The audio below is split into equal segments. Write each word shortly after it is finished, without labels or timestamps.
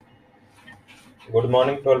Good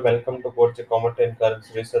morning to all. Welcome to Porche Commodity and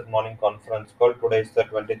Currency Research Morning Conference Call. Today is the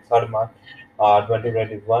 23rd March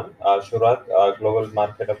 2021. शुरुआत global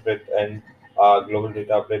market update and global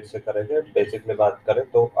data update से करेंगे। Basically बात करें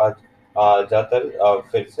तो आज ज़्यादातर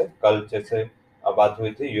फिर से कल जैसे बात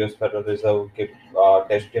हुई थी यूएस फेडरल रिजर्व की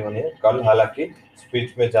टेस्टिमोनी है। कल हालांकि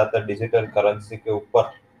स्पीच में ज़्यादातर डिजिटल करेंसी के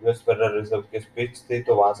ऊपर यूएस फेडरल रिजर्व की स्पीच थी,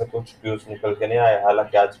 तो वहां से कुछ क्यूज निकल के नहीं आए।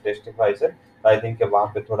 हालांकि आज टेस्टिफाई से आई थिंक वहां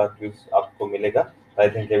पे थोड़ा क्यूज आपको मिलेगा। आई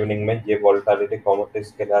थिंक इवनिंग में ये वोलेटिलिटी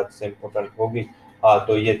कमोडिटीज के लिहाज से इम्पोर्टेंट होगी।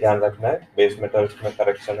 तो ये ध्यान रखना है। बेस मेटल्स में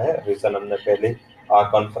करेक्शन है, रीजन हमने पहले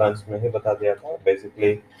कॉन्फ्रेंस में ही बता दिया था।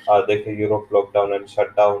 बेसिकली देखिए, Europe lockdown and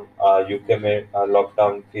shutdown, UK में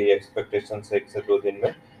लॉकडाउन की एक्सपेक्टेशन से 1 से 2 दिन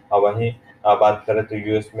में। वहीं बात करें तो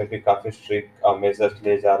यूएस में भी काफी स्ट्रिक्ट मेजर्स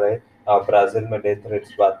लिए जा रहे हैं। ब्राजील में डेथ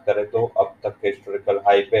रेट्स बात करें तो अब तक के हिस्टोरिकल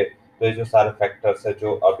हाई पे। तो ये जो सारे फैक्टर्स है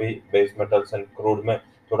जो अभी बेस मेटल्स एंड क्रूड में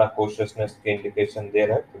थोड़ा कॉशियसनेस की इंडिकेशन दे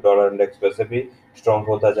रहा है। तो डॉलर इंडेक्स वैसे भी स्ट्रॉन्ग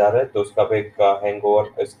होता जा रहा है, तो उसका भी एक हैंगओवर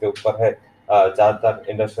इसके ऊपर है। ज्यादातर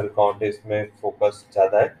इंडस्ट्रियल काउंटीज में फोकस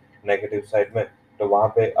ज्यादा है नेगेटिव साइड में, तो वहां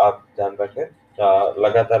पे आप ध्यान रखें।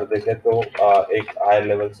 लगातार देखें तो एक हाई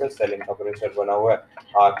लेवल से सेलिंग का प्रेशर बना हुआ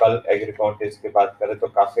है। कल एग्री काउंटीज की बात करें तो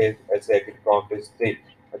काफी ऐसे एग्री काउंटीज थी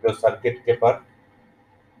जो सर्किट के पर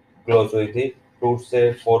क्लोज हुई थी। 2 से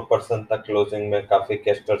 4% तक क्लोजिंग में काफी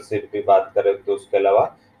कैस्टर सीड भी बात करें तो उसके अलावा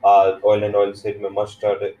ऑयल एंड ऑयल सीड में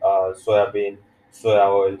मस्टर्ड, सोयाबीन, सोया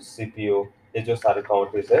ऑयल, सीपीओ, ये जो सारे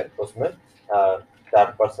काउंट्रीज है उसमें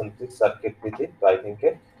 4% की सर्किट भी थी। तो आई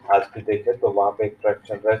थिंक आज भी देखें तो वहां पे एक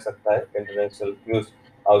ट्रैक्शन रह सकता है। इंटरनेशनल व्यूज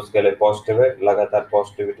उसके लिए पॉजिटिव है। लगातार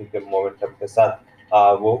पॉजिटिविटी के मोमेंटम के साथ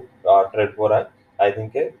वो ट्रेड हो रहा है। I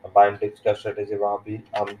think by and dips का स्ट्रेटेजी वहां भी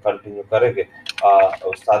हम कंटिन्यू करेंगे।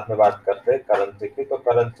 और साथ में बात करते हैं करेंसी की, तो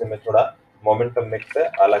करेंसी में थोड़ा मोमेंटम मिक्स है।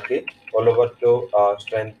 हालांकि ऑल ओवर जो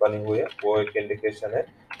स्ट्रेंथ बनी हुई है वो एक इंडिकेशन है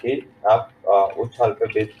कि आप उछाल पे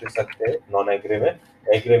बेच भी सकते हैं नॉन एग्री में।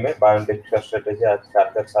 एग्री में बायोडिक का स्ट्रेटेजी आज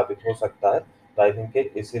कारगर साबित हो सकता है। तो आई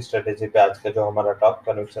थिंक इसी स्ट्रेटेजी पे आज का जो हमारा टॉप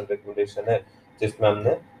कन्विक्शन रिकमेंडेशन है, जिसमें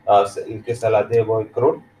हमने इनकी सलाह दी है, वो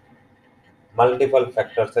क्रूड मल्टीपल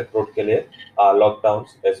फैक्टर्स है क्रूड के लिए। लॉकडाउन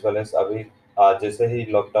एज वेल एज अभी जैसे ही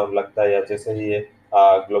लॉकडाउन लगता है या जैसे ही ये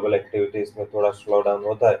ग्लोबल एक्टिविटीज में थोड़ा स्लो डाउन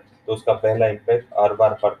होता है, तो उसका पहला इम्पैक्ट हर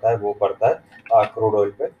बार पड़ता है, वो पड़ता है क्रूड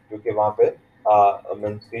ऑयल पे, क्योंकि वहां पे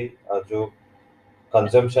मीन्स की जो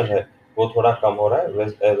कंजम्पशन है वो थोड़ा कम हो रहा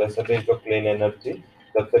है। वैसे भी जो क्लीन एनर्जी,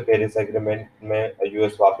 जब से पेरिस एग्रीमेंट में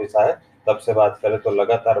यूएस वापस आया, तब से बात करें तो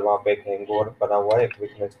लगातार वहां पे एक हैंगओवर बना हुआ है, एक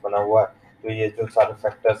वीकनेस बना हुआ है। तो ये जो सारे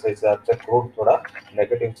फैक्टर्स है, इस हिसाब से क्रूड थोड़ा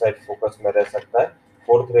नेगेटिव साइड फोकस में रह सकता है।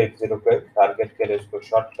 4380 पे टारगेट के लिए उसको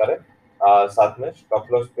शॉर्ट करें। साथ में स्टॉप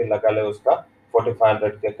लॉस भी लगा ले उसका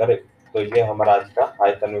 4500 के करीब। तो ये हमारा आज का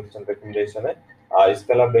हाई कन्विक्शन रिकमेंडेशन है।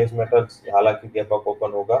 इसके अलावा बेस मेटल्स हालांकि गैप अप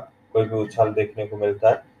ओपन होगा, कोई भी उछाल देखने को मिलता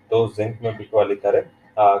है तो जिंक में बिकवाली करें।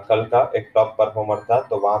 कल का एक टॉप परफॉर्मर था,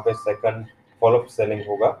 तो वहां पे सेकंड फॉलोअप सेलिंग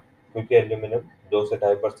होगा, क्योंकि एल्यूमिनियम 2 से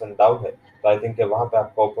 2.5% डाउन है। तो आई थिंक वहां पे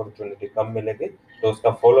आपको अपॉर्चुनिटी कम मिलेगी, तो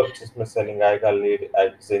उसका फॉलोअप जिसमें सेलिंग आएगा लीड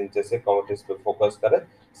एट जिंक जैसे कमोडिटीज पे फोकस करें।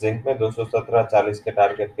 जिंक में 217.40 के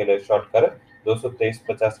टारगेट के लिए शॉर्ट करें।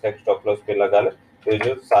 223.50 का स्टॉप लॉस पे लगा ले। तो ये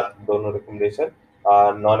जो सात दोनों रिकमेंडेशन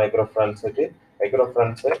नॉन एग्रो फ्रंट से थी। एग्रो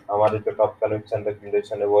फ्रंट से हमारे जो टॉप कन्विक्शन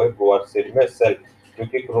रिकमेंडेशन है वो है गोवा सीड में सेल,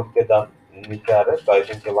 क्योंकि क्रूड के दाम नीचे आ रहे हैं। तो आई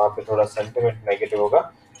थिंक वहां पे थोड़ा सेंटिमेंट नेगेटिव होगा।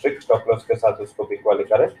 फिक्स स्टॉप लॉस के साथ उसको भी क्वाली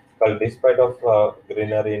करें। कल despite of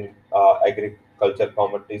greenery in agriculture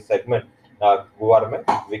commodity segment, गुआर में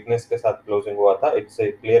वीकनेस के साथ क्लोजिंग हुआ था। It's a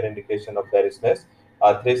clear indication of bearishness.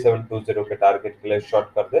 3720 के टारगेट के लिए शॉर्ट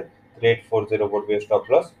कर दे। 3840 वुड बी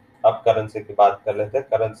स्टॉप लॉस। अब करेंसी की बात कर लेते हैं।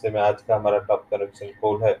 करेंसी में आज का हमारा टॉप करेक्शन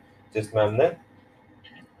कोड है, जिसमें हमने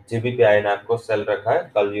जीबीपी आईएनआर को सेल रखा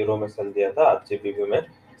है। कल यूरो में सेल दिया था, आज जीबीपी में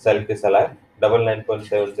सेल की सलाह है।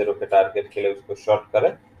 99.70 के टारगेट के लिए उसको शॉर्ट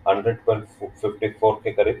करें। 100.54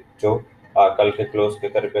 के करीब जो कल के क्लोज के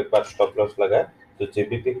करीब एक बार स्टॉप लॉस लगाए। तो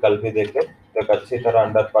जीबीपी कल भी देखे तो एक अच्छी तरह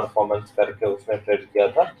अंडर परफॉर्मेंस करके उसने ट्रेड किया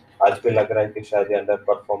था। आज भी लग रहा है कि शायद ये अंडर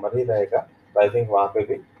परफॉर्मर ही रहेगा। तो आई थिंक वहां पे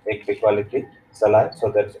भी एक बिकवाली की सलाह है। So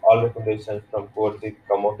that's all recommendations from Kochi,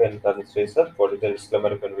 Kamote and Currency Research. For detailed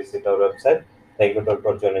disclaimer, you can visit our website. Thank you all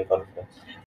for joining conference.